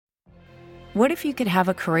What if you could have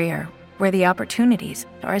a career where the opportunities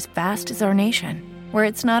are as vast as our nation, where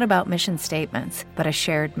it's not about mission statements, but a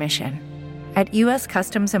shared mission? At U.S.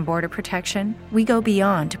 Customs and Border Protection, we go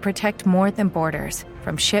beyond to protect more than borders.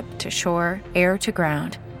 From ship to shore, air to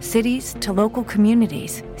ground, cities to local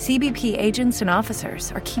communities, CBP agents and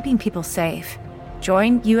officers are keeping people safe.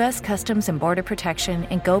 Join U.S. Customs and Border Protection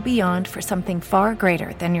and go beyond for something far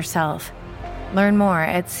greater than yourself. Learn more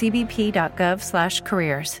at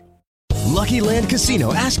cbp.gov/careers. Lucky Land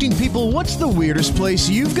Casino, asking people, what's the weirdest place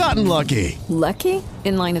you've gotten lucky? Lucky?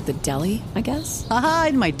 In line at the deli, I guess? Aha,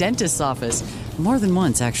 in my dentist's office. More than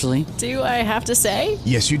once, actually. Do I have to say?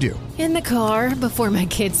 Yes, you do. In the car before my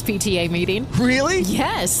kids' PTA meeting. Really?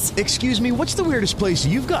 Yes. Excuse me, what's the weirdest place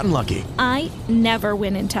you've gotten lucky? I never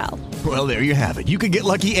win and tell. Well, there you have it. You can get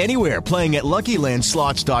lucky anywhere, playing at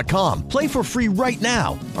LuckyLandSlots.com. Play for free right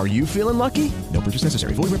now. Are you feeling lucky? No purchase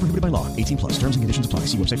necessary. Void where prohibited by law. 18+. Terms and conditions apply.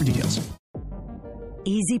 See website for details.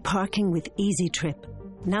 Easy parking with Easy Trip.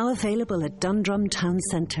 Now available at Dundrum Town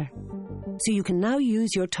Centre. So you can now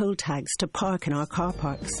use your toll tags to park in our car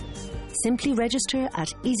parks. Simply register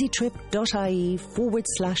at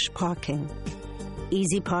easytrip.ie/parking.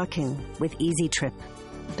 Easy parking with Easy Trip.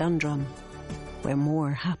 Dundrum, where more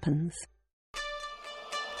happens.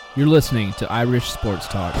 You're listening to Irish Sports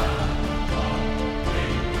Talk.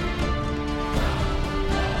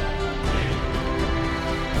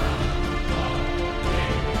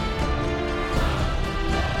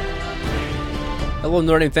 Hello,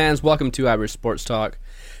 Notre Dame fans. Welcome to Irish Sports Talk.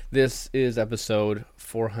 This is episode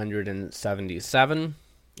 477,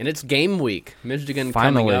 and it's game week. Michigan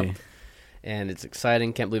Finally coming up, and it's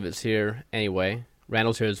exciting. Can't believe it's here. Anyway,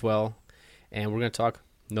 Randall's here as well, and we're going to talk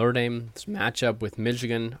Notre Dame's matchup with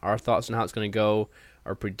Michigan, our thoughts on how it's going to go,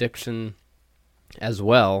 our prediction as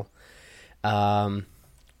well. And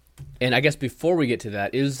I guess before we get to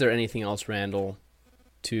that, is there anything else, Randall,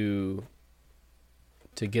 to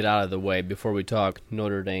get out of the way before we talk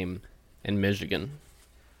Notre Dame and Michigan?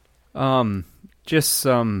 Just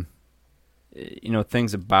some,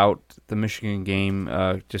 things about the Michigan game,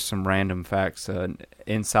 just some random facts.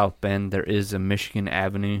 In South Bend, there is a Michigan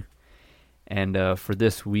Avenue, and for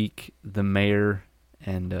this week, the mayor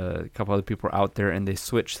and a couple other people are out there, and they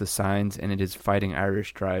switched the signs, and it is Fighting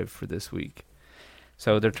Irish Drive for this week.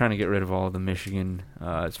 So they're trying to get rid of all of the Michigan.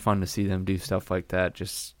 It's fun to see them do stuff like that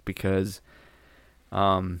just because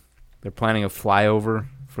they're planning a flyover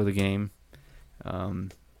for the game,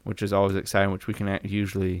 which is always exciting, which we can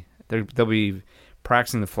usually... They'll be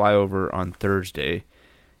practicing the flyover on Thursday,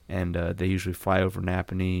 and they usually fly over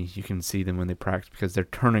Napanee. You can see them when they practice because they're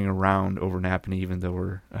turning around over Napanee even though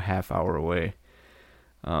we're a half hour away.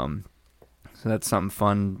 So that's something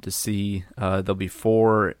fun to see. There'll be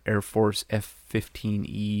 4 Air Force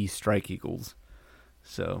F-15E Strike Eagles.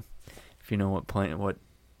 So if you know what plane...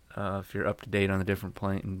 if you're up to date on the different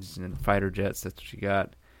planes and fighter jets, that's what you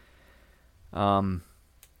got. And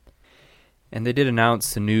they did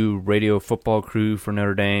announce a new radio football crew for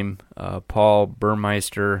Notre Dame. Paul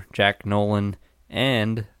Burmeister, Jack Nolan,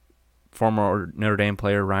 and former Notre Dame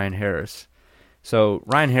player Ryan Harris. So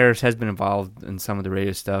Ryan Harris has been involved in some of the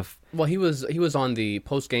radio stuff. Well, he was on the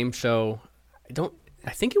post-game show. I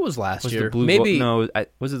think it was last year.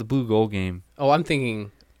 Was it the Blue Gold game? Oh, I'm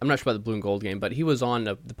not sure about the Blue and Gold game, but he was on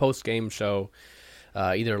the post-game show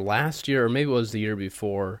either last year or maybe it was the year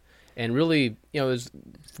before. And really, it was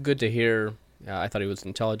good to hear. I thought he was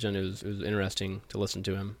intelligent. It was interesting to listen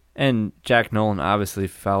to him. And Jack Nolan, obviously,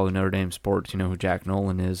 if you follow Notre Dame sports, you know who Jack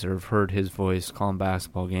Nolan is or have heard his voice calling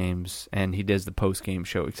basketball games. And he does the post-game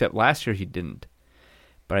show, except last year he didn't.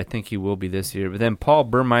 But I think he will be this year. But then Paul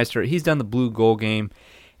Burmeister, he's done the Blue Gold game,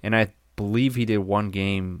 and I believe he did one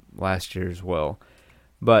game last year as well.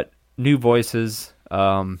 But new voices, it's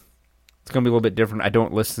going to be a little bit different. I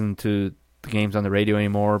don't listen to the games on the radio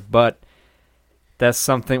anymore, but that's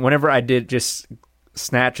something. Whenever I did just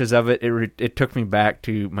snatches of it, it took me back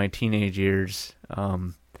to my teenage years.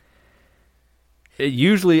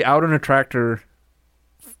 Usually out on a tractor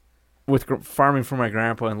with farming for my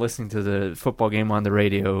grandpa and listening to the football game on the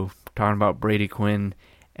radio, talking about Brady Quinn.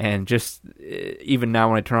 And just even now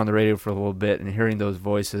when I turn on the radio for a little bit and hearing those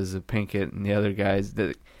voices of Pinkett and the other guys,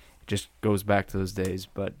 that it just goes back to those days.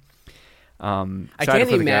 But I can't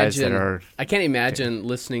imagine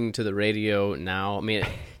listening to the radio now. I mean,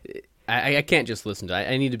 I can't just listen to it.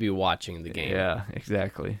 I need to be watching the game. Yeah,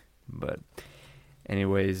 exactly. But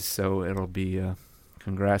anyways, so it'll be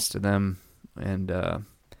congrats to them. And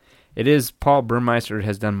it is Paul Burmeister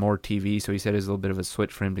has done more TV, so he said it's a little bit of a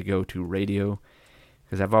switch for him to go to radio.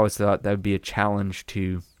 Because I've always thought that would be a challenge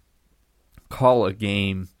to call a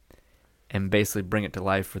game and basically bring it to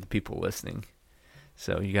life for the people listening.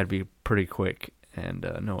 So you got to be pretty quick and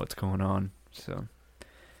know what's going on. So,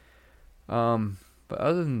 but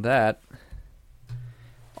other than that,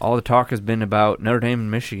 all the talk has been about Notre Dame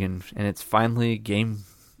and Michigan, and it's finally game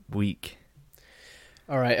week.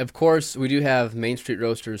 All right. Of course, we do have Main Street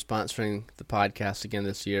Roasters sponsoring the podcast again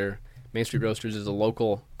this year. Main Street Roasters is a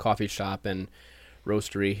local coffee shop and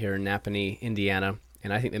roastery here in Napanee, Indiana,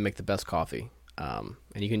 and I think they make the best coffee. And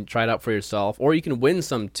you can try it out for yourself, or you can win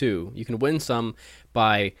some too. You can win some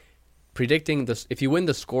by predicting this. If you win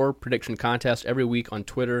the score prediction contest every week on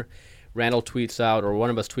Twitter, Randall tweets out, or one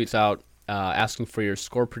of us tweets out, asking for your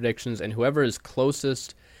score predictions, and whoever is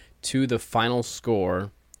closest to the final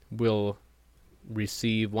score will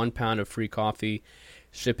receive 1 pound of free coffee,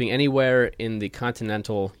 shipping anywhere in the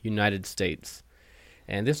continental United States.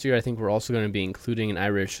 And this year, I think we're also going to be including an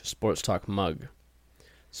Irish Sports Talk mug.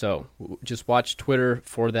 So just watch Twitter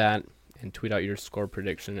for that and tweet out your score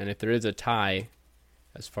prediction. And if there is a tie,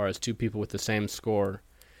 as far as two people with the same score,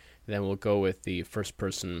 then we'll go with the first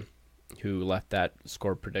person who left that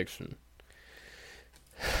score prediction.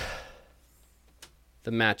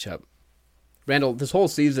 The matchup. Randall, this whole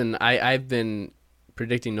season, I've been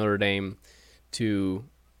predicting Notre Dame to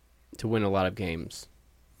win a lot of games,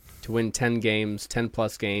 to win 10 games,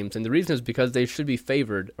 10-plus games. And the reason is because they should be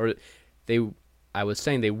favored, or I was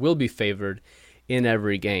saying they will be favored in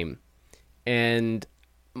every game. And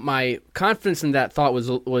my confidence in that thought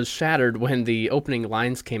was shattered when the opening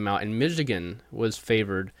lines came out, and Michigan was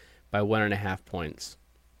favored by 1.5 points.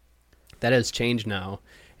 That has changed now,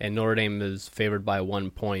 and Notre Dame is favored by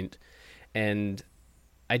 1 point. And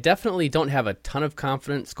I definitely don't have a ton of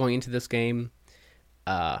confidence going into this game.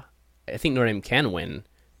 I think Notre Dame can win,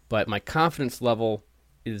 but my confidence level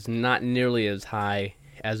is not nearly as high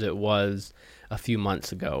as it was a few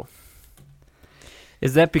months ago.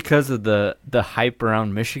 Is that because of the hype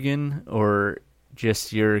around Michigan, or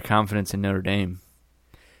just your confidence in Notre Dame?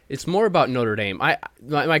 It's more about Notre Dame. My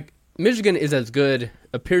Michigan is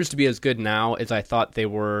appears to be as good now as I thought they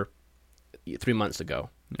were 3 months ago.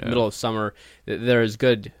 Yeah. Middle of summer, they're as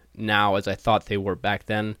good now as I thought they were back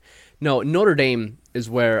then. No, Notre Dame is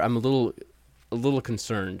where I'm a little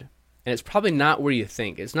concerned, and it's probably not where you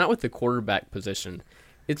think. It's not with the quarterback position.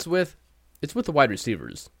 It's with the wide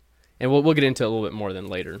receivers, and we'll get into it a little bit more than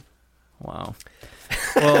later. Wow.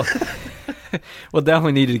 Well, we'll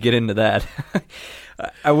definitely need to get into that.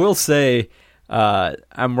 I will say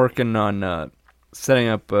I'm working on setting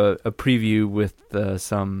up a preview with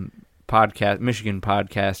some Michigan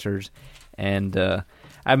podcasters, and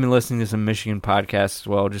I've been listening to some Michigan podcasts as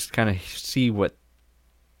well, just kind of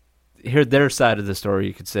hear their side of the story,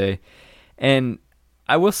 you could say. And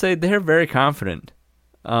I will say they're very confident.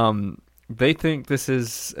 They think this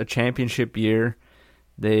is a championship year.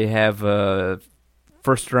 They have a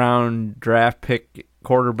first-round draft pick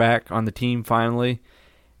quarterback on the team finally,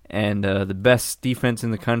 and the best defense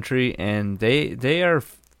in the country, and they are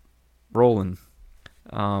rolling.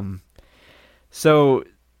 So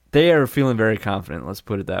they are feeling very confident, let's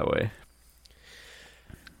put it that way.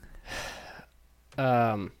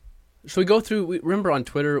 Should we go through, remember on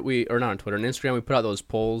Twitter, on Instagram, we put out those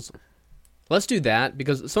polls. Let's do that,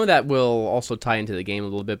 because some of that will also tie into the game a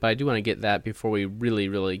little bit, but I do want to get that before we really,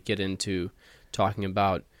 really get into talking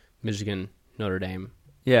about Michigan, Notre Dame.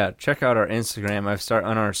 Yeah, check out our Instagram.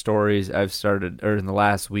 On our stories, in the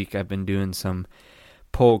last week, I've been doing some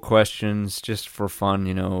poll questions just for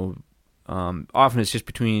fun, often it's just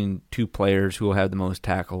between two players who will have the most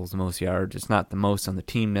tackles, the most yards. It's not the most on the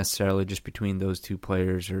team necessarily, just between those two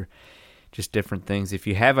players, or just different things. If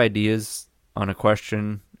you have ideas on a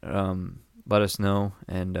question, let us know,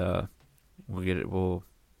 and we'll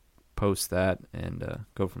post that and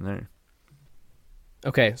go from there.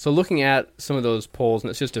 Okay, so looking at some of those polls, and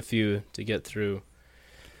it's just a few to get through,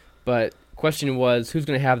 but question was, who's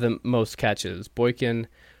going to have the most catches, Boykin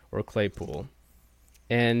or Claypool?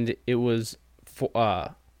 And it was, I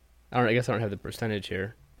guess I don't have the percentage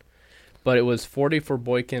here, but it was 40 for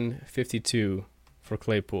Boykin, 52 for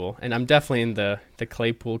Claypool, and I'm definitely in the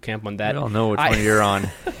Claypool camp on that. I don't know which one you're on.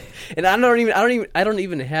 And I don't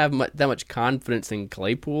even have that much confidence in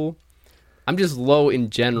Claypool. I'm just low in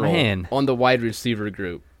general on the wide receiver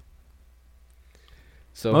group.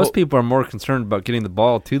 So most people are more concerned about getting the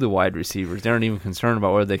ball to the wide receivers. They aren't even concerned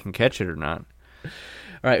about whether they can catch it or not.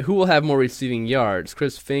 All right, who will have more receiving yards,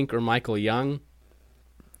 Chris Fink or Michael Young?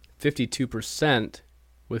 52%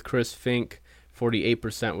 with Chris Fink,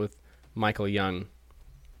 48% with Michael Young.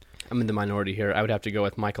 I'm in the minority here. I would have to go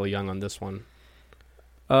with Michael Young on this one.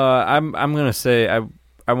 I'm gonna say I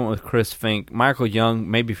went with Chris Fink. Michael Young,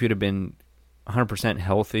 maybe if he'd have been 100%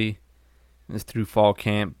 healthy, through fall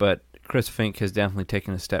camp, but Chris Fink has definitely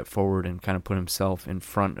taken a step forward and kind of put himself in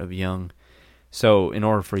front of Young. So in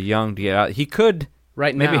order for Young to get out, he could,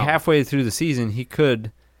 maybe halfway through the season, he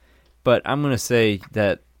could, but I'm going to say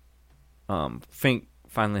that Fink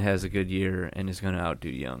finally has a good year and is going to outdo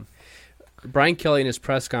Young. Brian Kelly in his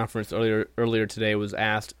press conference earlier today was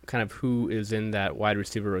asked kind of who is in that wide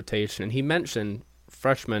receiver rotation, and he mentioned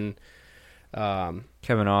freshman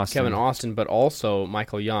Kevin Austin, but also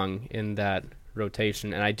Michael Young in that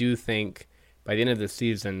rotation. And I do think by the end of the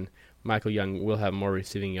season, Michael Young will have more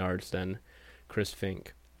receiving yards than Chris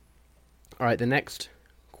Fink. All right, the next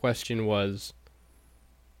question was,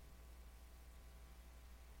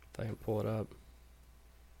 if I can pull it up.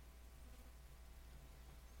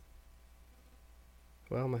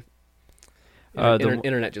 Well, my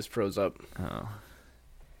internet just froze up. Oh.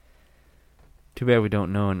 Too bad we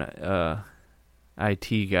don't know an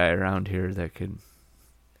IT guy around here that could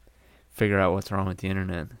figure out what's wrong with the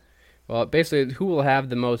internet. Well, basically, who will have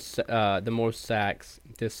the most sacks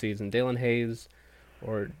this season? Dalen Hayes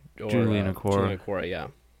or Julian Okwara? Julian Okwara, yeah.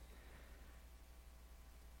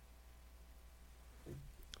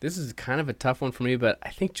 This is kind of a tough one for me, but I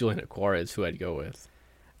think Julian Okwara is who I'd go with.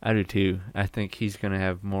 I do too. I think he's going to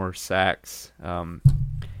have more sacks.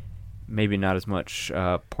 Maybe not as much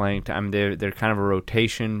playing time. They're kind of a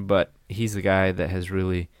rotation, but he's the guy that has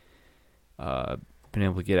really been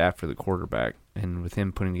able to get after the quarterback. And with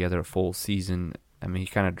him putting together a full season, I mean, he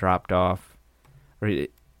kind of dropped off. Or he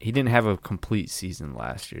didn't have a complete season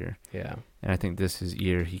last year. Yeah. And I think this is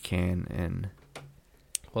year he can. And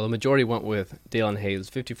well, the majority went with Dalen Hayes.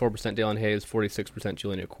 54% Dalen Hayes, 46%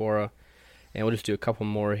 Julian Okwara. And we'll just do a couple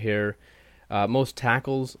more here. Most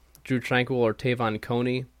tackles, Drew Tranquill or Tavon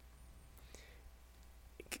Coney.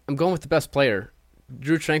 I'm going with the best player.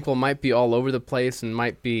 Drew Tranquill might be all over the place and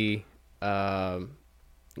might be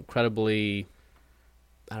incredibly,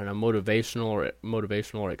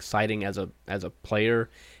 motivational or exciting as a player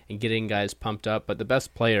and getting guys pumped up. But the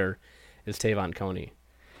best player is Tavon Coney.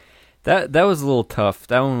 That was a little tough.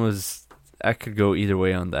 That one was, I could go either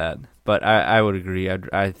way on that. But I would agree.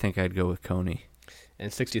 I think I'd go with Coney.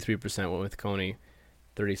 And 63% went with Coney,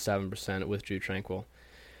 37% with Drew Tranquill.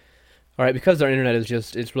 All right, because our internet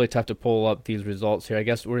is it's really tough to pull up these results here. I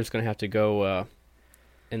guess we're just going to have to go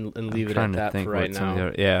and leave it at that for right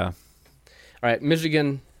now. Yeah. All right,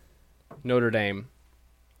 Michigan, Notre Dame.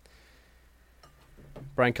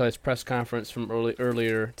 Brian Kelly's press conference from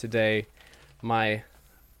earlier today. My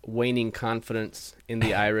waning confidence in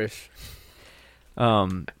the Irish.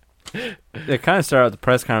 They kind of started out the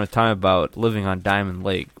press conference talking about living on Diamond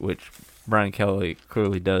Lake, which Brian Kelly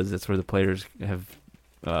clearly does. That's where the players have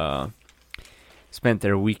spent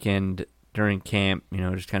their weekend during camp,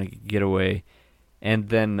 just kind of get away. And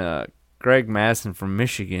then Greg Madison from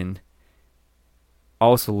Michigan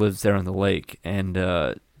also lives there on the lake. And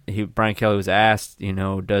Brian Kelly was asked,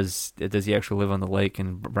 does he actually live on the lake?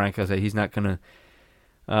 And Brian Kelly said he's not going to,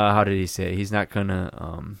 how did he say? He's not going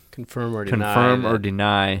to confirm or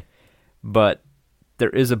deny. But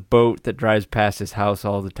there is a boat that drives past his house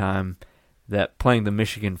all the time that playing the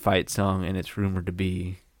Michigan fight song, and it's rumored to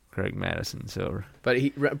be Greg Madison. So, but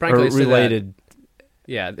Brian Kelly related,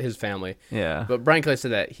 said that, his family. Yeah, but Brian Kelly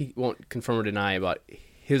said that he won't confirm or deny about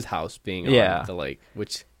his house being on the lake,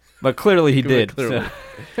 but clearly he did. Clearly.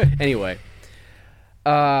 So. Anyway,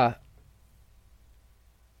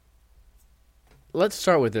 let's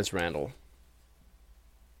start with this, Randall.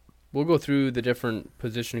 We'll go through the different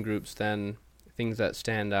position groups then, things that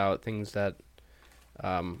stand out, things that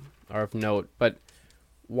are of note. But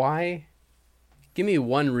why? Give me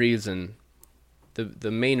one reason, the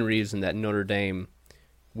main reason that Notre Dame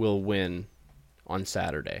will win on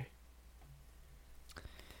Saturday.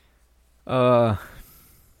 Because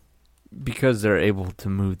they're able to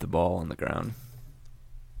move the ball on the ground.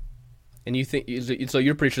 And you think so?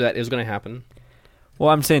 You're pretty sure that is going to happen? Well,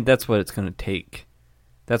 I'm saying that's what it's going to take.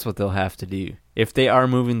 That's what they'll have to do. If they are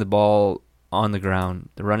moving the ball on the ground,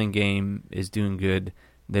 the running game is doing good,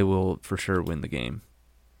 they will for sure win the game.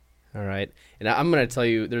 All right. And I'm going to tell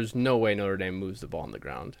you, there's no way Notre Dame moves the ball on the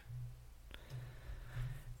ground.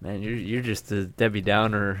 Man, you're just a Debbie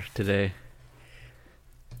Downer today.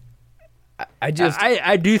 I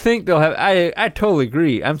do think they'll have. I totally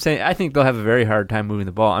agree. I'm saying I think they'll have a very hard time moving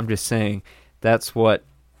the ball. I'm just saying that's what.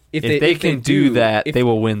 If they can do that, they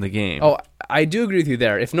will win the game. Oh, I do agree with you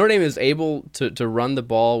there. If Notre Dame is able to run the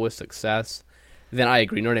ball with success, then I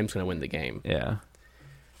agree. Notre Dame's going to win the game. Yeah.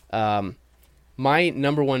 My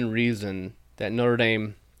number one reason that Notre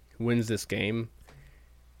Dame wins this game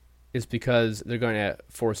is because they're going to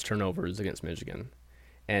force turnovers against Michigan.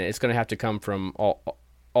 And it's going to have to come from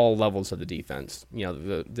all levels of the defense. You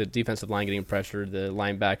know, the defensive line getting pressure, the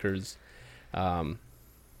linebackers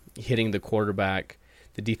hitting the quarterback,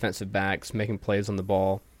 the defensive backs making plays on the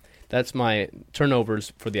ball. That's my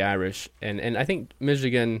turnovers for the Irish. And I think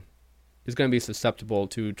Michigan is going to be susceptible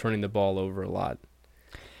to turning the ball over a lot.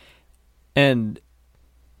 And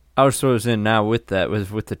I was throws in now with that,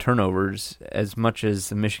 with the turnovers, as much as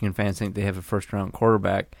the Michigan fans think they have a first-round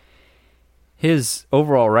quarterback, his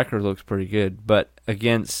overall record looks pretty good, but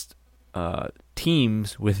against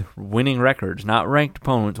teams with winning records, not ranked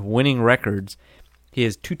opponents, winning records, he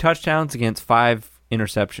has 2 touchdowns against 5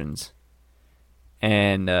 interceptions.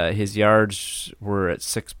 And his yards were at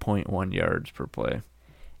 6.1 yards per play.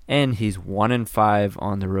 And he's 1-5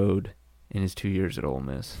 on the road in his 2 years at Ole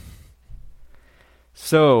Miss.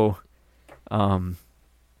 So,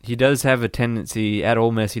 he does have a tendency, at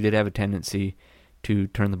Ole Miss, he did have a tendency to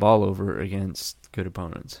turn the ball over against good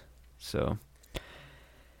opponents. So,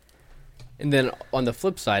 and then on the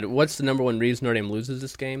flip side, what's the number one reason Notre Dame loses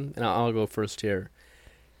this game? And I'll go first here.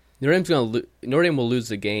 Notre Dame will lose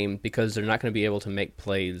the game because they're not going to be able to make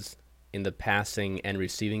plays in the passing and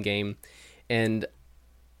receiving game, and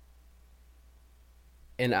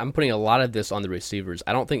I'm putting a lot of this on the receivers.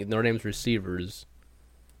 I don't think Notre Dame's receivers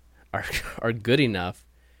are good enough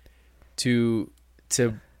to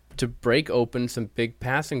break open some big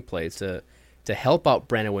passing plays to help out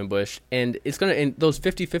Brandon Wimbush, and it's going to, in those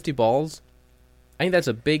 50-50 balls, I think that's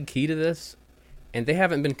a big key to this, and they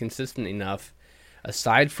haven't been consistent enough.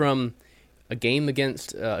 Aside from a game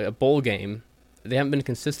against a bowl game, they haven't been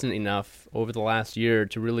consistent enough over the last year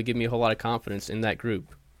to really give me a whole lot of confidence in that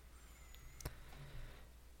group.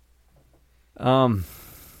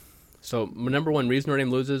 So my number one reason Notre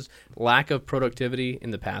Dame loses, lack of productivity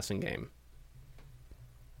in the passing game.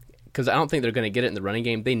 Because I don't think they're going to get it in the running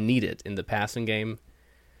game. They need it in the passing game.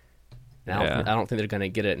 I don't think they're going to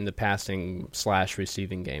get it in the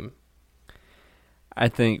passing/receiving game. I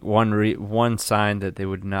think one sign that they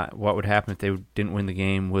would not, what would happen if they didn't win the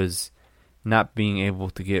game, was not being able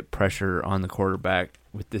to get pressure on the quarterback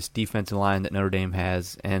with this defensive line that Notre Dame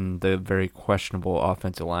has and the very questionable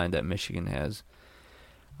offensive line that Michigan has.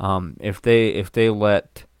 If they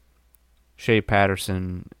let Shea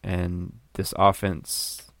Patterson and this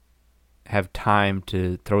offense have time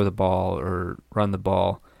to throw the ball or run the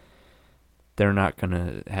ball, they're not going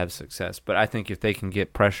to have success. But I think if they can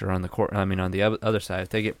get pressure on on the other side, if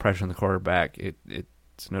they get pressure on the quarterback,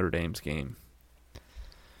 it's Notre Dame's game.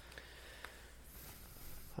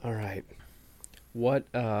 All right. What?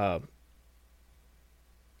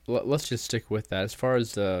 Let's just stick with that. As far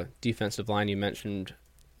as the defensive line you mentioned,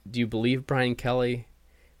 do you believe Brian Kelly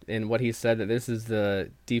in what he said, that this is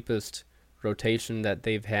the deepest rotation that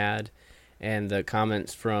they've had, and the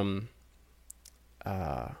comments from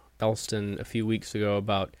Elston a few weeks ago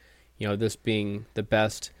about, this being the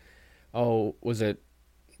best? Was it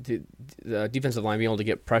the defensive line being able to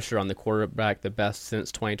get pressure on the quarterback the best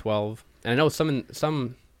since 2012? And I know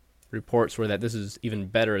some reports were that this is even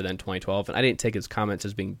better than 2012, and I didn't take his comments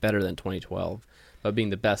as being better than 2012, but being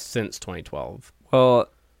the best since 2012. Well,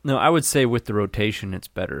 no, I would say with the rotation, it's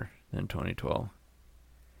better than 2012.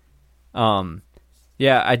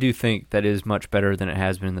 Yeah, I do think that is much better than it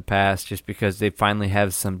has been in the past, just because they finally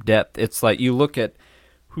have some depth. It's like you look at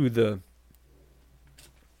who the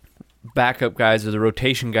backup guys or the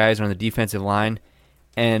rotation guys are on the defensive line,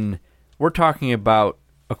 and we're talking about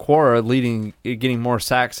Aquara getting more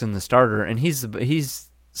sacks than the starter, and he's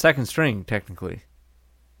second string technically.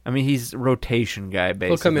 I mean, he's a rotation guy basically.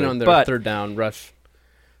 He'll come in on their third down rush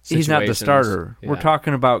situations. He's not the starter. Yeah. We're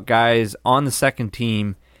talking about guys on the second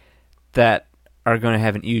team that are going to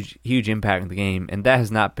have a huge impact in the game, and that has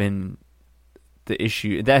not been the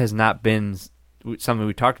issue. That has not been something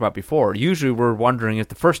we talked about before. Usually we're wondering if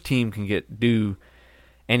the first team can do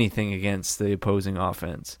anything against the opposing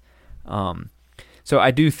offense. So I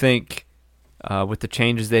do think with the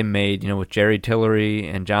changes they made, with Jerry Tillery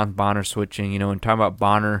and John Bonner switching, and talking about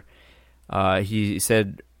Bonner, he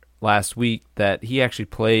said last week that he actually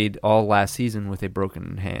played all last season with a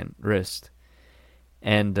broken wrist.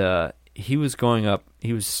 And he was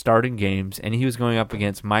starting games, and he was going up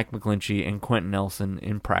against Mike McGlinchey and Quentin Nelson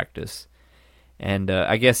in practice. And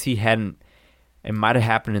I guess it might have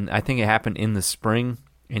happened, I think it happened in the spring,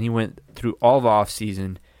 and he went through all of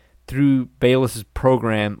off-season, through Bayless's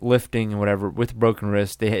program, lifting and whatever, with a broken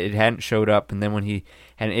wrist. It hadn't showed up, and then when he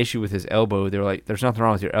had an issue with his elbow, they were like, there's nothing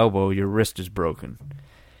wrong with your elbow, your wrist is broken.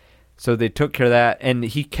 So they took care of that, and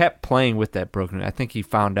he kept playing with that broken. I think he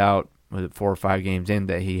found out, was it 4 or 5 games in,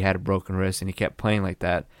 that he had a broken wrist, and he kept playing like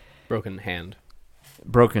that. Broken hand,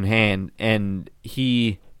 and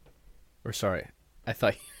he... Or sorry, I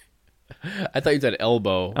thought you said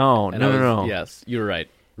elbow. Oh, and no. Yes, you're right.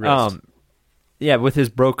 Wrist. Yeah, with his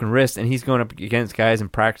broken wrist, and he's going up against guys in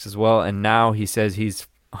practice as well, and now he says he's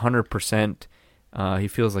 100%. He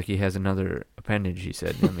feels like he has another appendage, he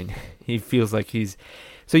said. I mean, he feels like he's...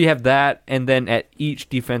 So you have that, and then at each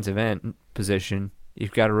defensive end position,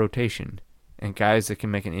 you've got a rotation and guys that can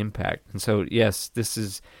make an impact. And so, yes, this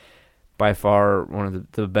is by far one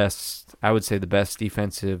of the best, I would say the best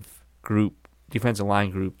defensive line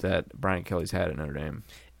group that Brian Kelly's had at Notre Dame.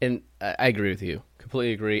 And I agree with you.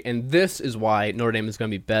 Completely agree. And this is why Notre Dame is going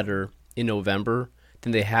to be better in November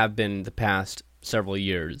than they have been the past several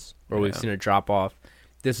years, where we've seen a drop-off.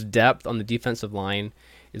 This depth on the defensive line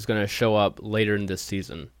is going to show up later in this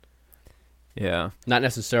season. Yeah. Not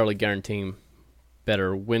necessarily guaranteeing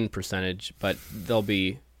better win percentage, but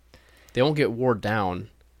they won't get wore down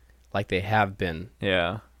like they have been.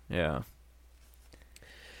 Yeah.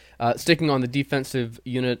 Sticking on the defensive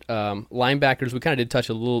unit, linebackers, we kind of did touch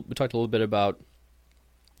we talked a little bit about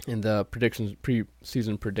in the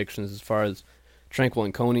preseason predictions as far as Tranquill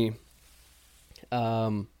and Coney.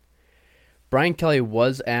 Brian Kelly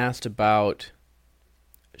was asked about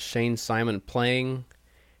Shane Simon playing,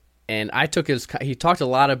 and he talked a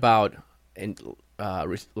lot about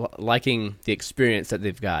liking the experience that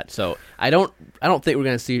they've got. So I don't think we're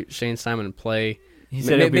going to see Shane Simon play. He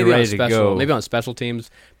said he'd be ready to go. Maybe on special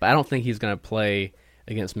teams, but I don't think he's going to play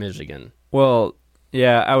against Michigan. Well,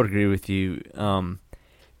 yeah, I would agree with you,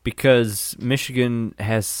 because Michigan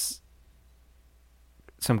has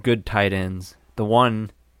some good tight ends. The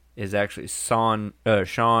one is actually Sean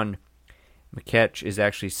McKetch is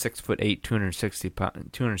actually 6'8",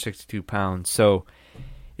 262 pounds. So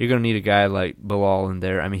you're going to need a guy like Bilal in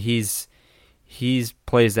there. I mean, he's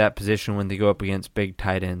plays that position when they go up against big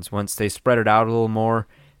tight ends. Once they spread it out a little more,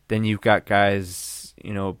 then you've got guys,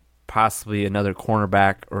 possibly another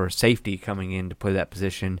cornerback or a safety coming in to play that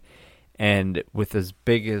position. And with as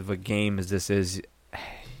big of a game as this is,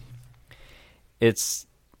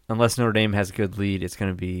 unless Notre Dame has a good lead, it's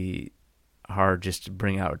going to be hard just to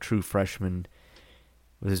bring out a true freshman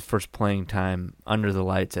with his first playing time under the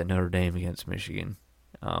lights at Notre Dame against Michigan.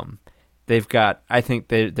 I think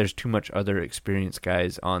there's too much other experienced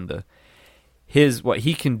guys on what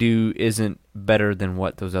he can do isn't better than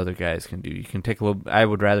what those other guys can do. You can I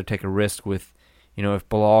would rather take a risk with, if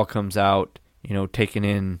Bilal comes out, taking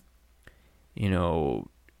in,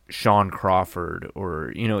 Sean Crawford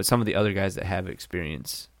or, some of the other guys that have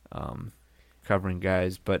experience covering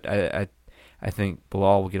guys. But I think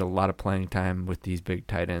Bilal will get a lot of playing time with these big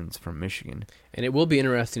tight ends from Michigan. And it will be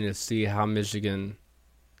interesting to see how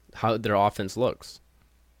their offense looks.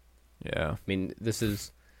 Yeah. I mean, this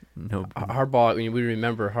is Harbaugh. I mean, we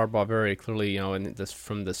remember Harbaugh very clearly,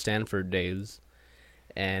 from the Stanford days.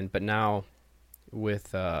 But now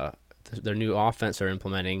with their new offense they're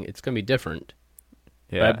implementing, it's going to be different.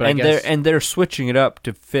 Yeah, but they're switching it up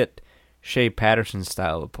to fit Shea Patterson's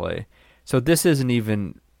style of play. So this isn't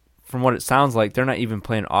even, from what it sounds like, they're not even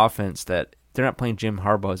playing offense they're not playing Jim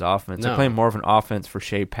Harbaugh's offense. No. They're playing more of an offense for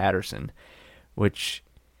Shea Patterson, which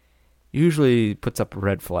usually puts up a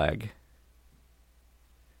red flag.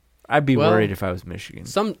 I'd be worried if I was Michigan.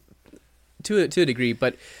 To a degree,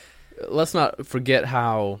 but let's not forget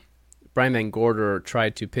how Brian Van Gorder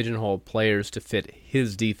tried to pigeonhole players to fit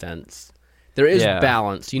his defense. There is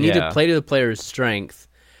balance. You need to play to the player's strength,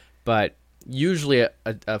 but usually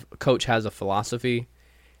a coach has a philosophy,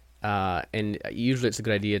 and usually it's a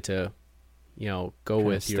good idea to, go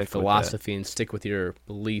with your philosophy and stick with your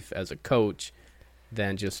belief as a coach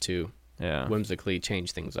than just to whimsically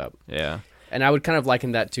change things up. Yeah. And I would kind of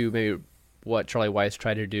liken that to maybe what Charlie Weiss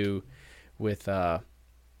tried to do with,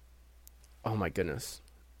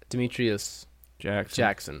 Demetrius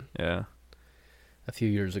Jackson. Yeah. A few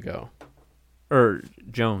years ago. Or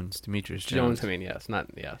Demetrius Jones. Yes.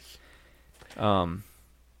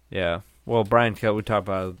 Yeah. Well, Brian Kelly, we talk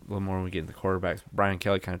about it a little more when we get into the quarterbacks. Brian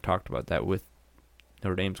Kelly kind of talked about that with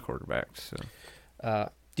Notre Dame's quarterbacks. So,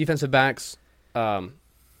 defensive backs,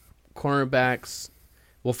 cornerbacks.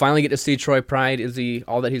 We'll finally get to see Troy Pride. Is he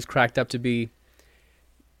all that he's cracked up to be?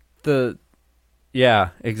 Yeah,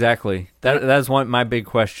 exactly. That's my big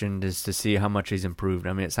question, is to see how much he's improved.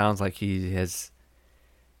 I mean, it sounds like he has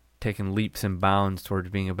taken leaps and bounds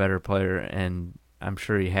towards being a better player, and I'm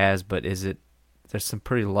sure he has, but there's some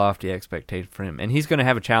pretty lofty expectation for him. And he's going to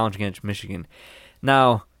have a challenge against Michigan.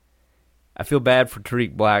 Now, I feel bad for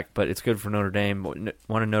Tariq Black, but it's good for Notre Dame.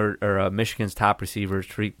 One of Michigan's top receivers,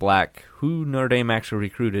 Tariq Black, who Notre Dame actually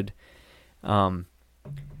recruited,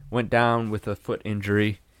 went down with a foot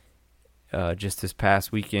injury just this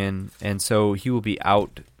past weekend, and so he will be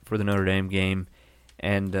out for the Notre Dame game.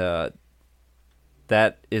 and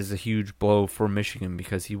that is a huge blow for Michigan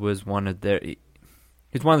because he was one of the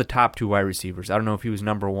top 2 wide receivers. I don't know if he was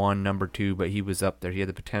number 1, number 2, but he was up there. He had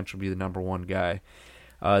the potential to be the number 1 guy.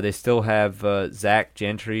 They still have Zach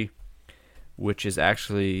Gentry, which is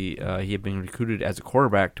actually he had been recruited as a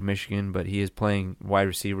quarterback to Michigan, but he is playing wide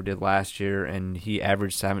receiver, did last year, and he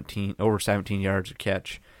averaged over 17 yards a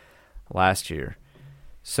catch last year.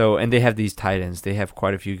 So, and they have these tight ends. They have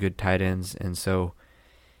quite a few good tight ends, and so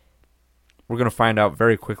we're going to find out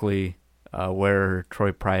very quickly where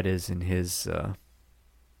Troy Pride is in his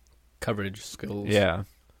coverage skills. Yeah.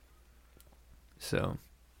 So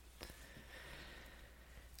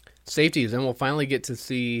safeties, and we'll finally get to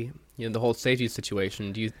see the whole safety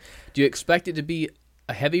situation. Do you expect it to be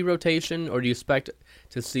a heavy rotation, or do you expect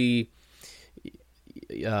to see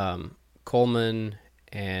Coleman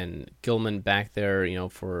and Gilman back there,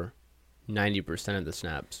 for 90% of the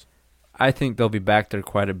snaps? I think they'll be back there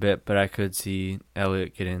quite a bit, but I could see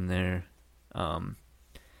Elliott get in there.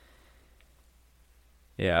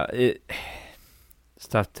 It's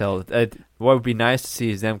tough to tell. What would be nice to see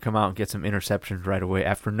is them come out and get some interceptions right away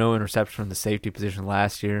after no interception from the safety position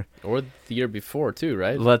last year. Or the year before, too,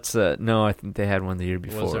 right? No, I think they had one the year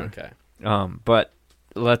before. Was there? Okay. But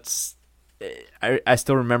I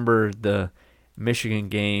still remember the Michigan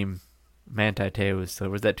game. Manti Te'o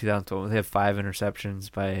was that 2012? They have 5 interceptions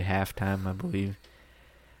by halftime, I believe.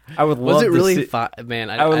 I would love. Was it to really see, 5? Man,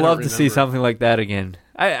 I would love to see something like that again.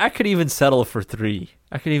 I could even settle for 3.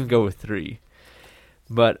 I could even go with 3.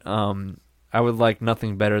 But I would like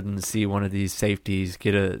nothing better than to see one of these safeties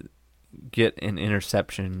get an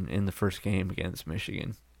interception in the first game against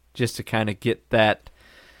Michigan, just to kind of get that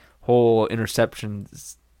whole interception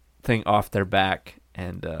thing off their back.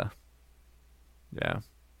 And yeah.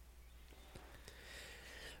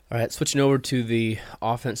 All right, switching over to the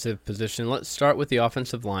offensive position. Let's start with the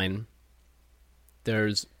offensive line.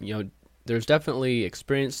 There's definitely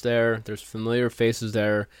experience there. There's familiar faces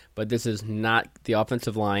there, but this is not the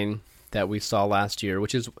offensive line that we saw last year,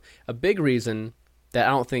 which is a big reason that I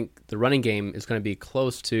don't think the running game is going to be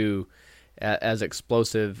close to as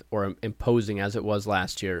explosive or imposing as it was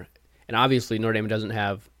last year. And obviously, Notre Dame doesn't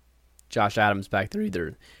have Josh Adams back there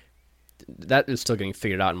either. That is still getting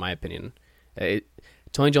figured out, in my opinion.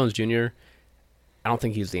 Tony Jones Jr., I don't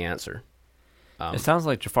think he's the answer. It sounds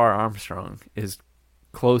like Jafar Armstrong is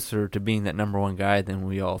closer to being that number 1 guy than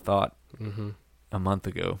we all thought a month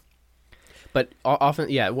ago. But often,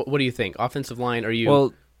 yeah. What do you think? Offensive line? Are you?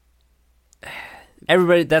 Well,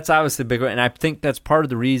 everybody. That's obviously a big one, and I think that's part of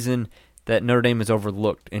the reason that Notre Dame is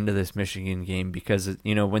overlooked into this Michigan game because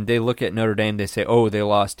when they look at Notre Dame, they say, "Oh, they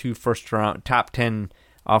lost 2 first-round top 10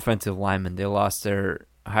 offensive linemen. They lost their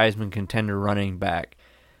Heisman contender running back.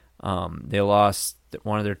 They lost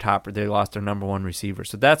one of their They lost their number 1 receiver."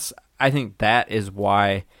 So I think that is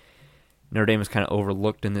why Notre Dame is kind of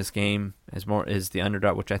overlooked in this game as the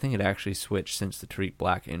underdog, which I think it actually switched since the Tariq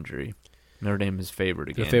Black injury. Notre Dame is favored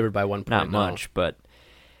again. They're favored by 1 point. Not much, but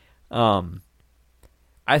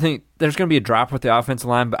I think there's going to be a drop with the offensive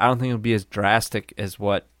line, but I don't think it'll be as drastic as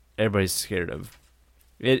what everybody's scared of.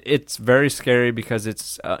 It's very scary because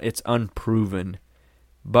it's unproven,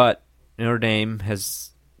 but Notre Dame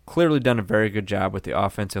has clearly done a very good job with the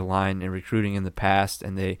offensive line and recruiting in the past,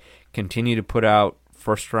 and they continue to put out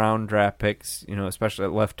first-round draft picks, especially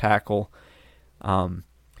at left tackle.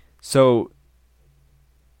 So,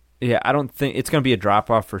 yeah, I don't think it's going to be a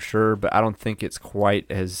drop-off for sure, but I don't think it's quite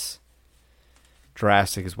as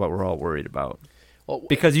drastic as what we're all worried about. Well,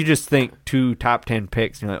 because you just think 2 top 10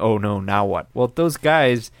 picks, and you're like, oh, no, now what? Well, those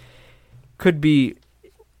guys could be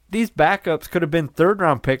 – these backups could have been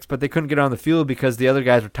third-round picks, but they couldn't get on the field because the other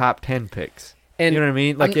guys were top 10 picks. And you know what I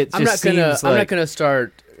mean? Like I'm not going to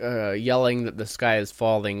start yelling that the sky is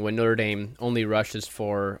falling when Notre Dame only rushes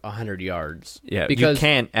for 100 yards. Yeah, because you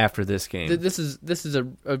can't after this game. This is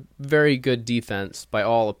a very good defense by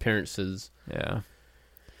all appearances. Yeah.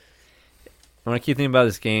 When I keep thinking about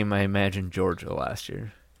this game, I imagine Georgia last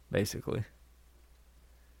year, basically.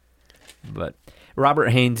 But Robert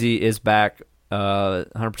Hainsey is back,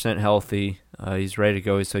 100% healthy. He's ready to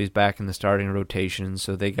go, so he's back in the starting rotation.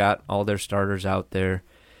 So they got all their starters out there,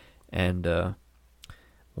 and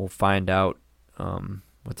we'll find out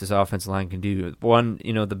what this offensive line can do. One,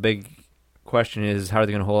 the big question is how are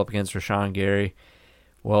they going to hold up against Rashawn Gary?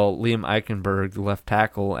 Well, Liam Eichenberg, the left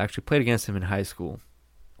tackle, actually played against him in high school.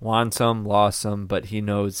 Won some, lost some, but he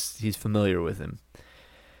knows he's familiar with him.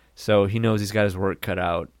 So he knows he's got his work cut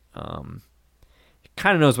out. He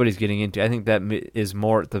kind of knows what he's getting into. I think that is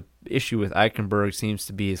more the issue with Eichenberg seems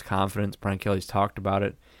to be his confidence. Brian Kelly's talked about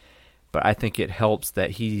it. But I think it helps that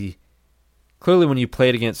he clearly when you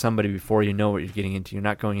played against somebody before, you know what you're getting into. You're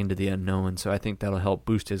not going into the unknown, so I think that'll help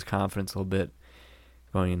boost his confidence a little bit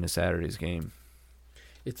going into Saturday's game.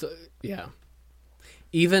 It's yeah.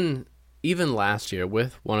 Even last year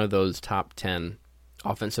with one of those top 10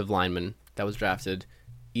 offensive linemen that was drafted,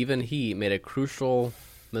 even he made a crucial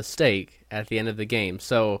mistake at the end of the game.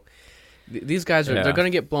 So these guys are they're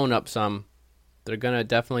going to get blown up some. They're going to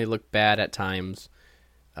definitely look bad at times.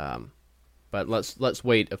 But let's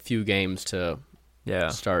wait a few games to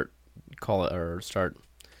start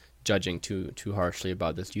judging too harshly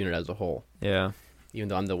about this unit as a whole. Yeah. Even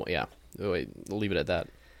though I'm the one, we'll leave it at that.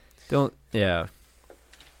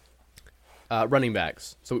 Running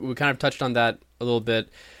backs. So we kind of touched on that a little bit.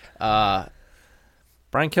 Brian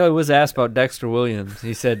Kelly was asked about Dexter Williams.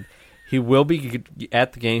 He said he will be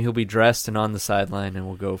at the game. He'll be dressed and on the sideline, and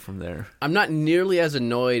we'll go from there. I'm not nearly as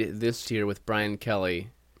annoyed this year with Brian Kelly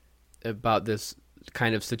about this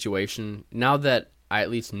kind of situation. Now that I at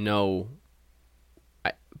least know,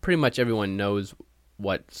 pretty much everyone knows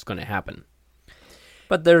what's going to happen.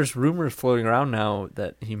 But there's rumors floating around now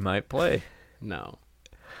that he might play. No.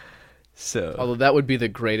 So, although that would be the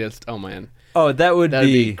greatest. Oh man. Oh, that'd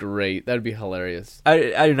be great. That'd be hilarious.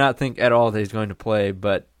 I do not think at all that he's going to play,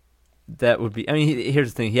 but that would be. I mean,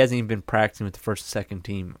 here's the thing: he hasn't even been practicing with the first and second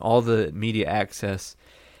team. All the media access,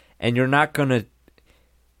 and you're not gonna.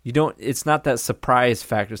 You don't. It's not that surprise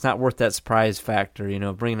factor. It's not worth that surprise factor. You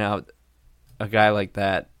know, bringing out a guy like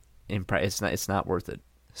that in practice, it's not worth it.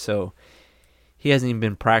 So he hasn't even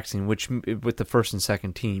been practicing, with the first and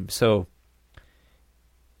second team. So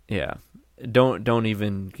yeah, don't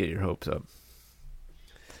even get your hopes up.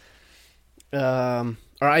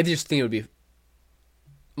 Or I just think it would be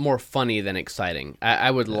more funny than exciting. I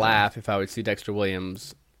would laugh if I would see Dexter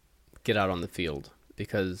Williams get out on the field,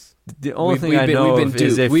 because the only thing I know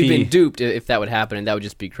is if we've been duped if that would happen, and that would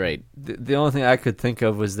just be great. The only thing I could think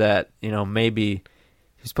of was that, you know, maybe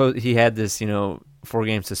he had this, you know,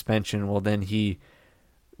 4-game suspension. Well, then he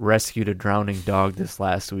rescued a drowning dog this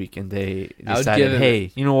last week, and they decided,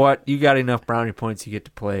 hey, you know what? You got enough brownie points, you get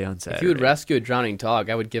to play on Saturday. If he would rescue a drowning dog,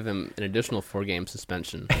 I would give him an additional 4-game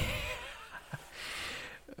suspension.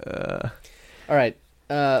 All right,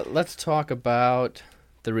 let's talk about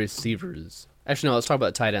the receivers. Actually, no, let's talk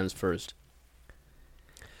about the tight ends first.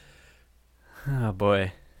 Oh,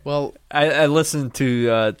 boy. Well, I listened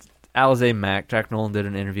to Alize Mack. Jack Nolan did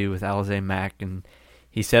an interview with Alize Mack, and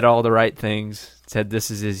he said all the right things, said this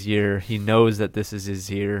is his year. He knows that this is his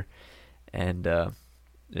year, and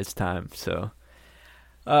it's time. So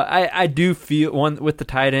I do feel, with the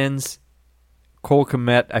tight ends, Cole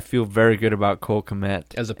Kmet, I feel very good about Cole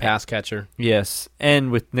Kmet. As a pass catcher. Yes,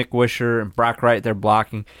 and with Nick Wisher and Brock Wright, they're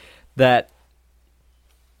blocking. That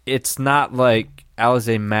it's not like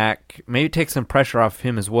Alize Mack, maybe take some pressure off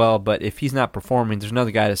him as well, but if he's not performing, there's another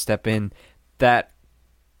guy to step in that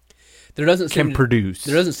can produce.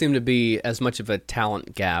 There doesn't seem to be as much of a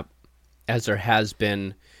talent gap as there has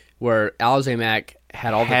been, where Alize Mack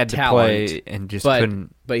had all the talent, play and just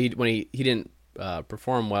couldn't. But when he didn't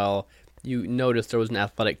perform well, you noticed there was an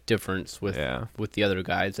athletic difference with the other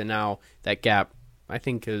guys, and now that gap, I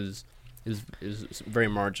think, is very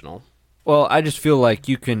marginal. Well, I just feel like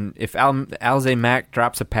you can, if Alize Mack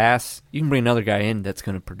drops a pass, you can bring another guy in that's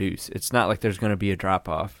going to produce. It's not like there's going to be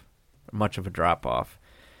much of a drop-off.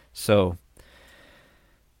 So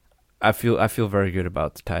I feel very good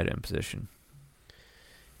about the tight end position.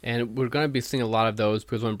 And we're going to be seeing a lot of those,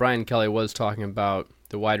 because when Brian Kelly was talking about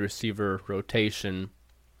the wide receiver rotation,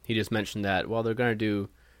 he just mentioned that, well, they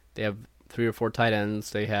have 3 or 4 tight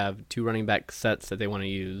ends, they have 2 running back sets that they want to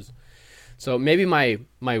use. So maybe my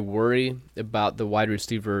worry about the wide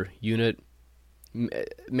receiver unit,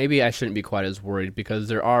 maybe I shouldn't be quite as worried, because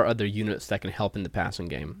there are other units that can help in the passing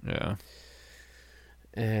game. Yeah.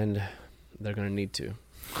 And they're going to need to.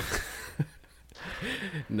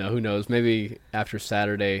 No, who knows? Maybe after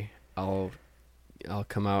Saturday, I'll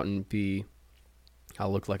come out and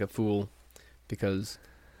I'll look like a fool because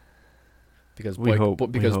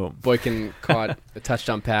Boykin caught a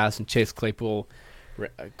touchdown pass and Chase Claypool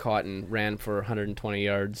caught and ran for 120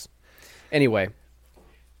 yards. Anyway,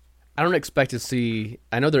 I don't expect to see.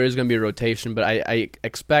 I know there is going to be a rotation, but I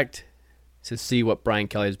expect to see what Brian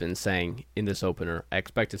Kelly has been saying in this opener. I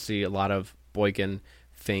expect to see a lot of Boykin,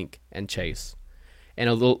 Fink, and Chase, and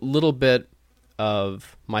a little bit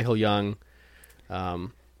of Michael Young, a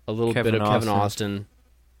little bit of Kevin Austin.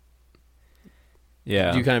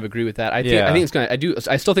 Yeah. Do you kind of agree with that? I think it's going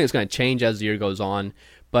to. I still think it's going to change as the year goes on.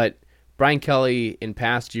 But Brian Kelly, in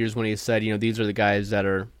past years, when he said, these are the guys that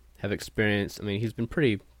have experience, I mean, he's been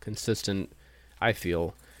pretty consistent, I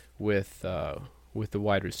feel, with the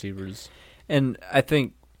wide receivers. And I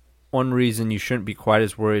think one reason you shouldn't be quite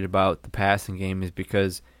as worried about the passing game is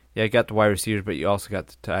because, you got the wide receivers, but you also got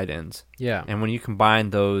the tight ends. Yeah. And when you combine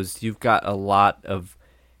those, you've got a lot of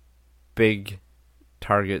big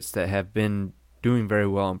targets that have been doing very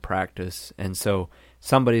well in practice. And so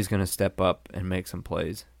somebody's going to step up and make some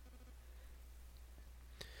plays.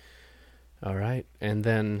 All right. And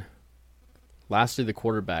then lastly, the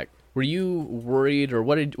quarterback. Were you worried, or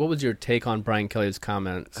what was your take on Brian Kelly's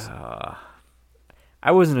comments?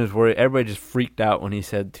 I wasn't as worried. Everybody just freaked out when he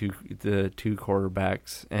said the two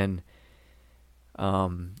quarterbacks, and I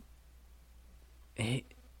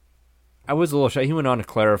was a little shocked. He went on to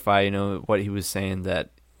clarify, what he was saying, that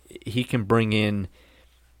he can bring in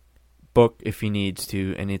Book if he needs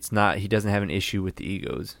to, and he doesn't have an issue with the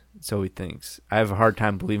egos, so he thinks. I have a hard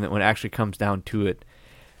time believing that when it actually comes down to it.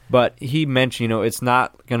 But he mentioned, it's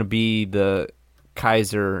not going to be the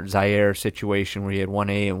Kaiser-Zaire situation where he had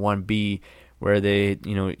 1A and 1B, where they,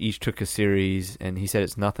 each took a series, and he said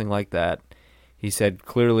it's nothing like that. He said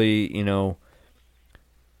clearly,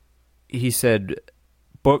 he said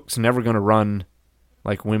Book's never going to run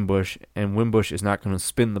like Wimbush, and Wimbush is not going to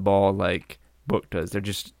spin the ball like Book does. They're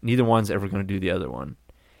just, neither one's ever going to do the other one.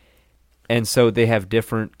 And so they have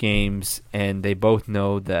different games, and they both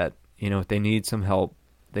know that, if they need some help,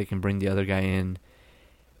 they can bring the other guy in.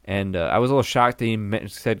 And I was a little shocked that he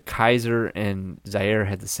said Kaiser and Zaire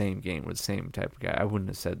had the same game, or the same type of guy. I wouldn't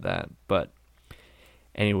have said that. But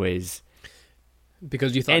anyways.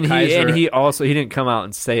 Because you thought and Kaiser... he didn't come out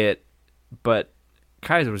and say it, but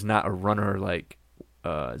Kaiser was not a runner like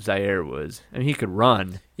Zaire was. I mean, he could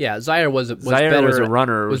run. Yeah, Zaire was Zaire was a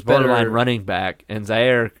runner, was borderline better. running back. And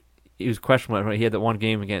Zaire, he was questionable. He had that one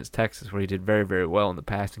game against Texas where he did very, very well in the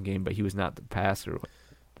passing game, but he was not the passer.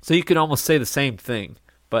 So you could almost say the same thing.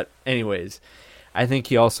 But anyways, I think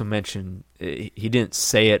he also mentioned, he didn't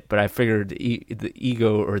say it, but I figured the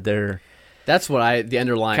ego or their... That's what the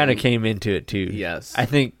underlying... kind of came into it too. Yes. I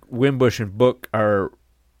think Wimbush and Book are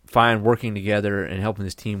fine working together and helping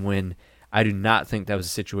this team win. I do not think that was a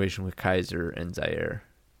situation with Kaiser and Zaire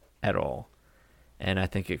at all. And I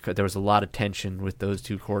think there was a lot of tension with those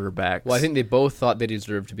two quarterbacks. Well, I think they both thought they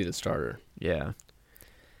deserved to be the starter. Yeah.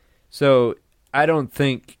 So I don't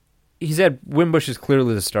think... He said Wimbush is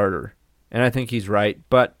clearly the starter, and I think he's right.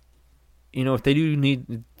 But, if they do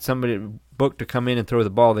need somebody, Book, to come in and throw the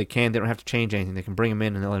ball, they can. They don't have to change anything. They can bring him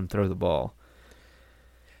in and let him throw the ball.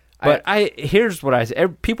 But here's what I say.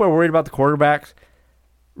 People are worried about the quarterbacks.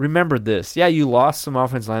 Remember this. Yeah, you lost some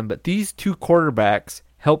offensive line, but these two quarterbacks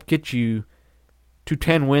helped get you to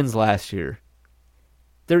 10 wins last year.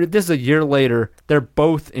 This is a year later. They're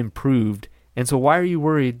both improved. And so why are you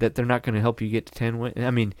worried that they're not going to help you get to 10 wins? I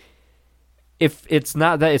mean... If it's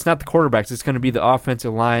not that, it's not the quarterbacks. It's going to be the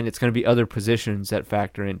offensive line. It's going to be other positions that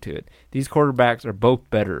factor into it. These quarterbacks are both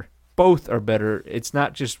better. Both are better. It's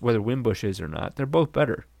not just whether Wimbush is or not. They're both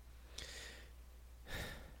better.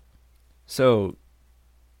 So,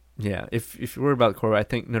 yeah, if you're worried about the quarterback, I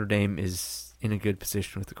think Notre Dame is in a good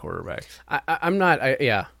position with the quarterbacks. I'm not.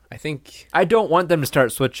 I think I don't want them to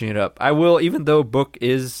start switching it up. I will, even though Book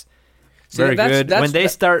is. Very good. When they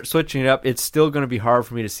start switching it up, it's still going to be hard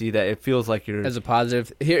for me to see that. It feels like you're... As a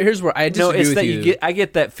positive. Here's where I disagree with you. I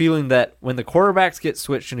get that feeling that when the quarterbacks get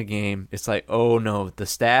switched in a game, it's like, oh no, the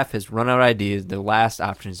staff has run out of ideas. The last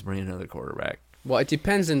option is to bring another quarterback. Well, it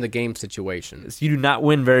depends in the game situation. You do not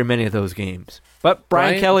win very many of those games. But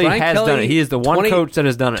Brian Kelly has done it. He is the one coach that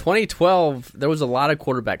has done it. 2012, there was a lot of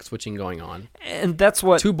quarterback switching going on. And that's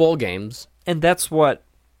what... 2 bowl games. And that's what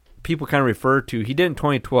people kind of refer to. He did in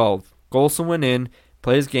 2012. Golson went in,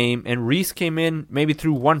 played his game, and Reese came in maybe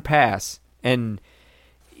through one pass, and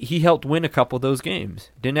he helped win a couple of those games.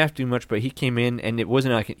 Didn't have to do much, but he came in, and it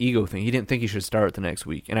wasn't like an ego thing. He didn't think he should start the next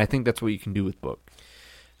week, and I think that's what you can do with Book.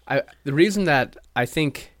 The reason that I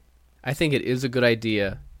think it is a good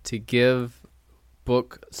idea to give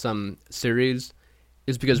Book some series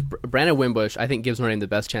is because Brandon Wimbush, I think, gives Notre Dame the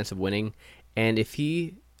best chance of winning, and if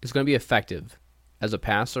he is going to be effective as a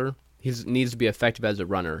passer, he needs to be effective as a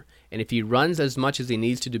runner. And if he runs as much as he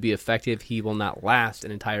needs to be effective, he will not last an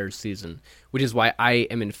entire season, which is why I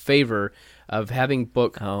am in favor of having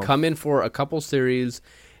Book come in for a couple series,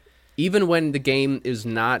 even when the game is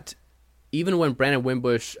not, even when Brandon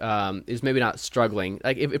Wimbush is maybe not struggling.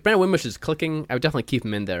 Like if Brandon Wimbush is clicking, I would definitely keep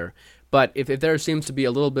him in there. But if there seems to be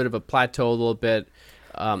a little bit of a plateau, a little bit,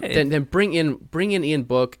 then bring in Ian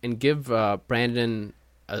Book and give Brandon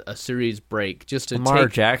a series break just to Lamar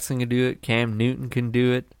Jackson can do it. Cam Newton can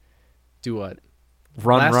do it. Do what?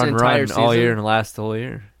 Run all year and last the whole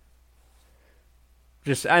year.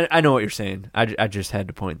 Just I know what you're saying. I just had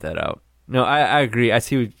to point that out. No, I agree. I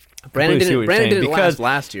see. Brandon completely see what you're saying, didn't because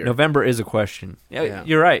last year. November is a question. Yeah.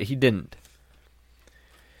 You're right. He didn't.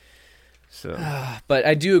 So, But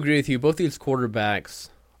I do agree with you. Both these quarterbacks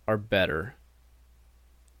are better.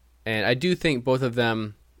 And I do think both of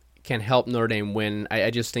them can help Notre Dame win.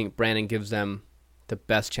 I just think Brandon gives them the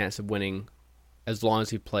best chance of winning as long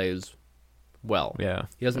as he plays well. yeah.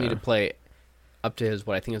 He doesn't need to play up to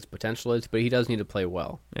what I think his potential is, but he does need to play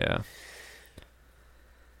well. Yeah.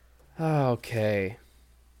 Okay.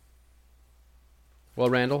 Well,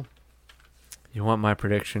 Randall, You want my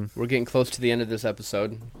prediction? we're getting close to the end of this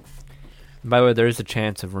episode. By the way, there is a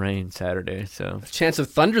chance of rain Saturday, so Chance of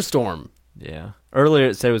thunderstorm. yeah. Earlier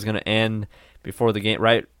it said it was going to end before the game,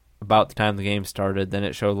 right about the time the game started. Then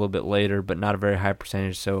it showed a little bit later, but not a very high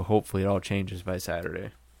percentage, so hopefully it all changes by Saturday.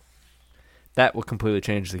 That will completely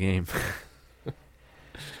change the game.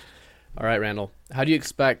 All right, Randall. How do you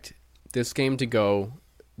expect this game to go?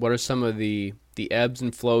 What are some of the ebbs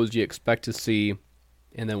and flows you expect to see?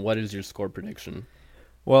 And then what is your score prediction?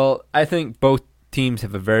 Well, I think both teams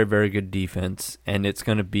have a very, very good defense, and it's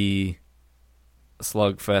going to be a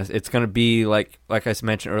slugfest. It's going to be like I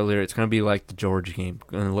mentioned earlier, it's going to be like the Georgia game.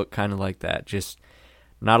 Going to look kind of like that. Just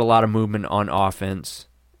not a lot of movement on offense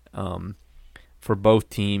for both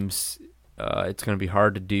teams. It's going to be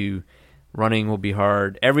hard to do. Running will be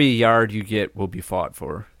hard. Every yard you get will be fought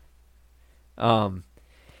for. And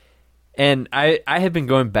I have been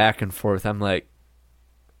going back and forth. I'm like,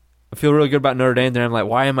 I feel really good about Notre Dame. Then I'm like,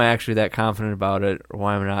 why am I actually that confident about it, or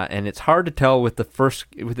why am I not? And it's hard to tell with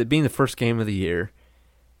it being the first game of the year,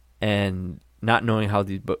 and not knowing how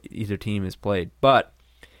either team has played. But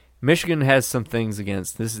Michigan has some things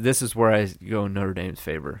against this. This is where I go in Notre Dame's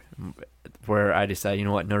favor, where I decide, you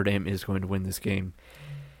know what, Notre Dame is going to win this game.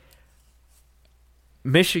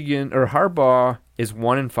 Harbaugh is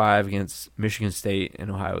 1-5 against Michigan State and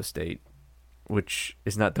Ohio State, which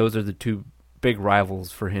is not. Those are the two big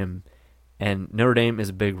rivals for him, and Notre Dame is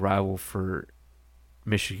a big rival for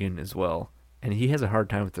Michigan as well, and he has a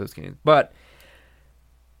hard time with those games. But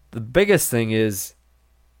the biggest thing is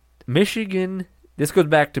Michigan, this goes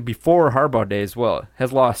back to before Harbaugh day as well,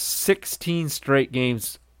 has lost 16 straight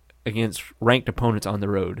games against ranked opponents on the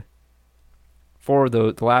road.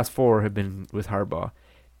 The last 4 have been with Harbaugh.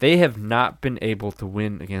 They have not been able to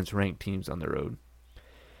win against ranked teams on the road.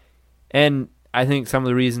 And I think some of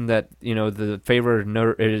the reason that, the favor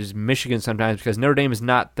is Michigan sometimes, because Notre Dame is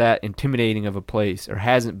not that intimidating of a place, or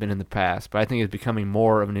hasn't been in the past, but I think it's becoming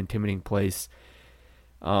more of an intimidating place.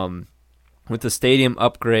 With the stadium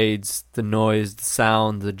upgrades, the noise, the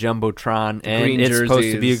sound, the Jumbotron, and it's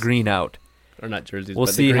supposed to be a green out. Or not jerseys. We'll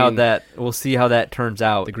see how that turns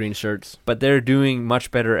out. The green shirts. But they're doing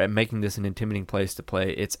much better at making this an intimidating place to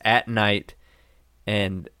play. It's at night,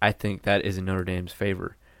 and I think that is in Notre Dame's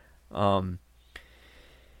favor. And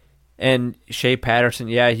Shea Patterson,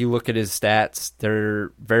 you look at his stats,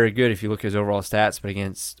 they're very good if you look at his overall stats, but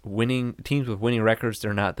against teams with winning records,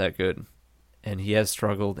 they're not that good. And he has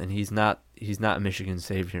struggled, and he's not Michigan's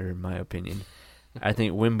savior, in my opinion. I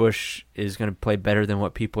think Wimbush is going to play better than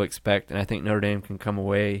what people expect, and I think Notre Dame can come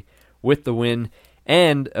away with the win.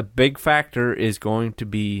 And a big factor is going to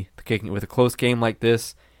be the kicking. With a close game like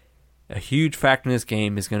this, a huge factor in this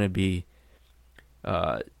game is going to be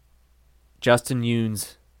Justin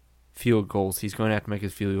Yoon's field goals. He's going to have to make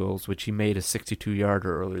his field goals, which he made a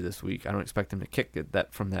 62-yarder earlier this week. I don't expect him to kick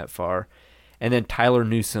that from that far. And then Tyler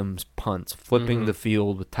Newsome's punts, flipping the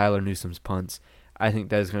field with Tyler Newsome's punts. I think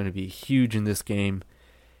that is going to be huge in this game,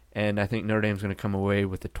 and I think Notre Dame's going to come away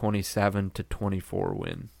with a 27-24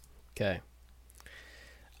 win. Okay.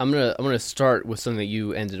 I'm gonna start with something that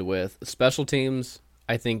you ended with. Special teams,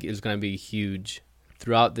 I think, is going to be huge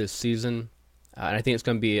throughout this season. And I think it's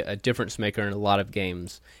going to be a difference maker in a lot of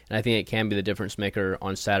games. And I think it can be the difference maker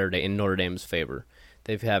on Saturday in Notre Dame's favor.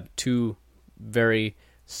 They have 2 very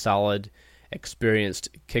solid, experienced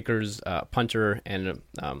kickers, punter and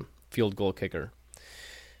field goal kicker.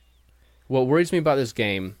 What worries me about this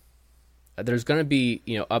game, there's going to be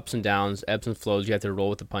ups and downs, ebbs and flows. You have to roll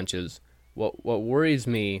with the punches. What worries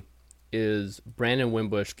me is Brandon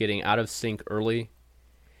Wimbush getting out of sync early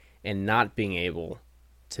and not being able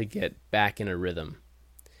to get back in a rhythm,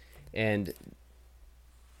 and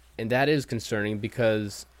that is concerning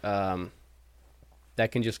because that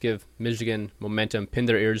can just give Michigan momentum, pin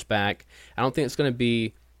their ears back. I don't think it's going to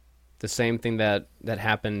be the same thing that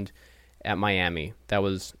happened at Miami. That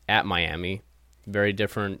was at Miami. Very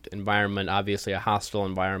different environment, obviously a hostile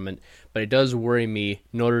environment. But it does worry me,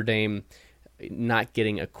 Notre Dame not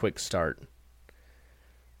getting a quick start.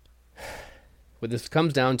 What this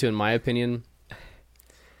comes down to, in my opinion,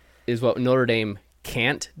 is what Notre Dame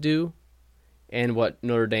can't do and what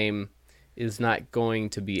Notre Dame is not going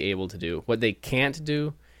to be able to do. What they can't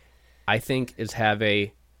do, I think, is have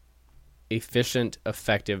a efficient,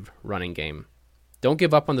 effective running game. Don't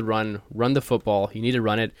give up on the run. Run the football. You need to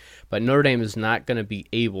run it. But Notre Dame is not going to be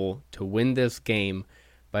able to win this game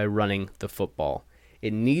by running the football.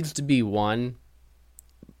 It needs to be won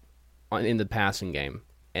in the passing game.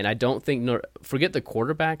 And I don't think, forget the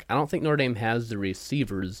quarterback, I don't think Notre Dame has the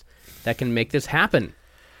receivers that can make this happen.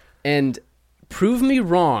 And prove me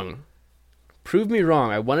wrong. Prove me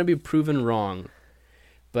wrong. I want to be proven wrong.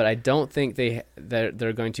 But I don't think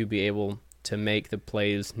they're going to be able to make the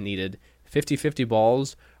plays needed. 50-50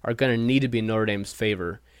 balls are going to need to be in Notre Dame's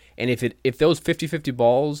favor. And if those 50-50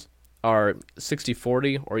 balls are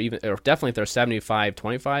 60-40, or definitely if they're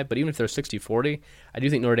 75-25, but even if they're 60-40, I do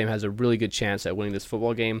think Notre Dame has a really good chance at winning this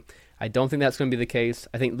football game. I don't think that's going to be the case.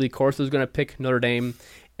 I think Lee Corso is going to pick Notre Dame,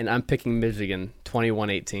 and I'm picking Michigan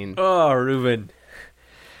 21-18. Oh, Ruben.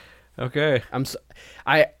 Okay.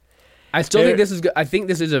 I still think this is good. I think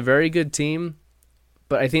this is a very good team,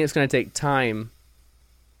 but I think it's going to take time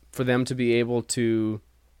for them to be able to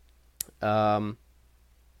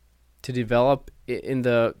develop in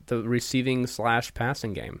the receiving /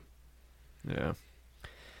 passing game. Yeah.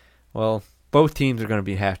 Well, both teams are going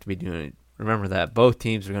to have to be doing it. Remember that both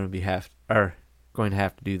teams are going to have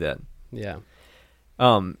to do that. Yeah.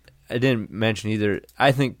 I didn't mention either.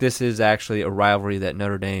 I think this is actually a rivalry that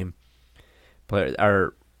Notre Dame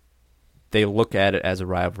they look at it as a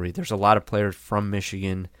rivalry. There's a lot of players from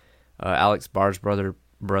Michigan. Alex Barr's brother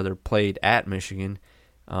played at Michigan.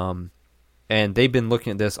 And they've been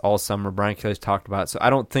looking at this all summer. Brian Kelly's talked about it. So I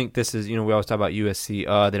don't think this is, we always talk about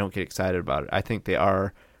USC. They don't get excited about it. I think they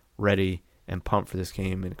are ready and pumped for this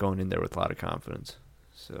game and going in there with a lot of confidence.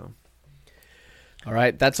 So, all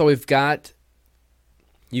right, that's all we've got.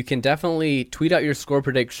 You can definitely tweet out your score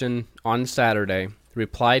prediction on Saturday.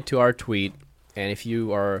 Reply to our tweet. And if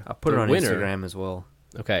you are I'll put it on winner, Instagram as well.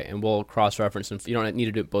 Okay, and we'll cross-reference. And you don't need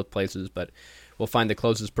to do it both places, but we'll find the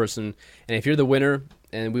closest person. And if you're the winner,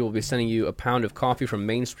 and we will be sending you a pound of coffee from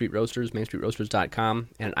Main Street Roasters, mainstreetroasters.com,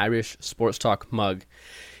 and an Irish Sports Talk mug.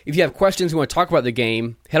 If you have questions, you want to talk about the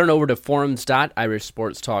game, head on over to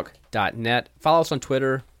forums.irishsportstalk.net. Follow us on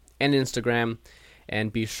Twitter and Instagram,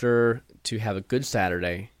 and be sure to have a good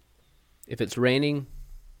Saturday. If it's raining,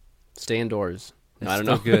 stay indoors. I don't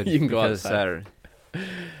know. Good. You can go outside. Saturday.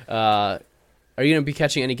 Are you going to be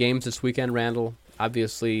catching any games this weekend, Randall?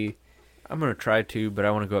 Obviously, I'm going to try to, but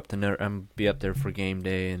I want to go up to be up there for game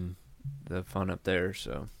day and the fun up there.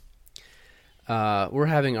 So, we're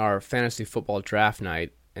having our fantasy football draft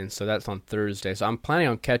night, and so that's on Thursday. So I'm planning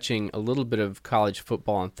on catching a little bit of college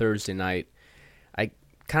football on Thursday night. I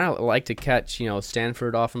kind of like to catch,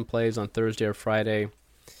 Stanford often plays on Thursday or Friday,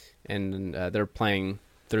 and they're playing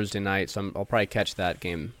Thursday night, so I'll probably catch that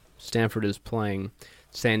game. Stanford is playing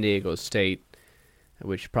San Diego State,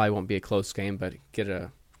 which probably won't be a close game, but get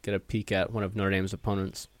a peek at one of Notre Dame's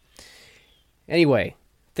opponents. Anyway,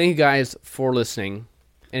 thank you guys for listening.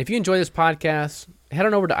 And if you enjoy this podcast, head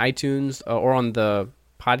on over to iTunes or on the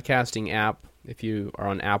podcasting app if you are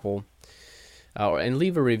on Apple, and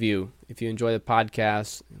leave a review if you enjoy the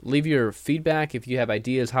podcast. Leave your feedback if you have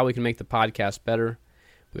ideas how we can make the podcast better.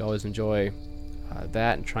 We always enjoy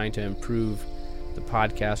that and trying to improve the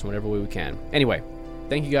podcast in whatever way we can. Anyway,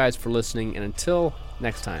 thank you guys for listening, and until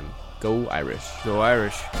next time, go Irish. Go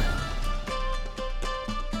Irish.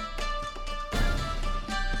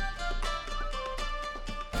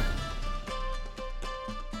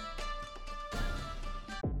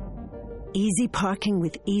 Easy parking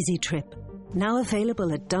with Easy Trip. Now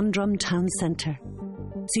available at Dundrum Town Centre.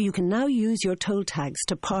 So you can now use your toll tags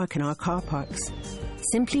to park in our car parks.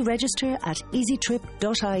 Simply register at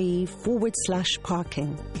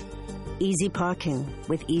easytrip.ie/parking. Easy parking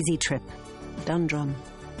with Easy Trip. Dundrum,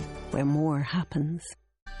 where more happens.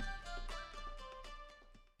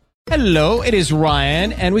 Hello, it is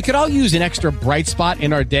Ryan, and we could all use an extra bright spot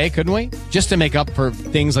in our day, couldn't we? Just to make up for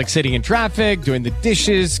things like sitting in traffic, doing the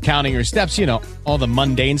dishes, counting your steps, all the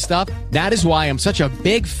mundane stuff. That is why I'm such a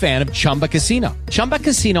big fan of Chumba Casino. Chumba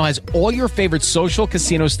Casino has all your favorite social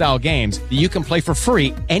casino-style games that you can play for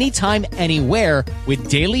free anytime, anywhere with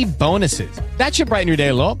daily bonuses. That should brighten your day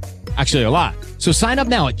a little. Actually, a lot. So sign up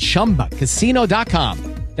now at ChumbaCasino.com.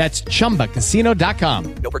 That's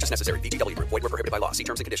ChumbaCasino.com. No purchase necessary. VGW Group. Void where prohibited by law. See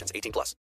terms and conditions. 18+.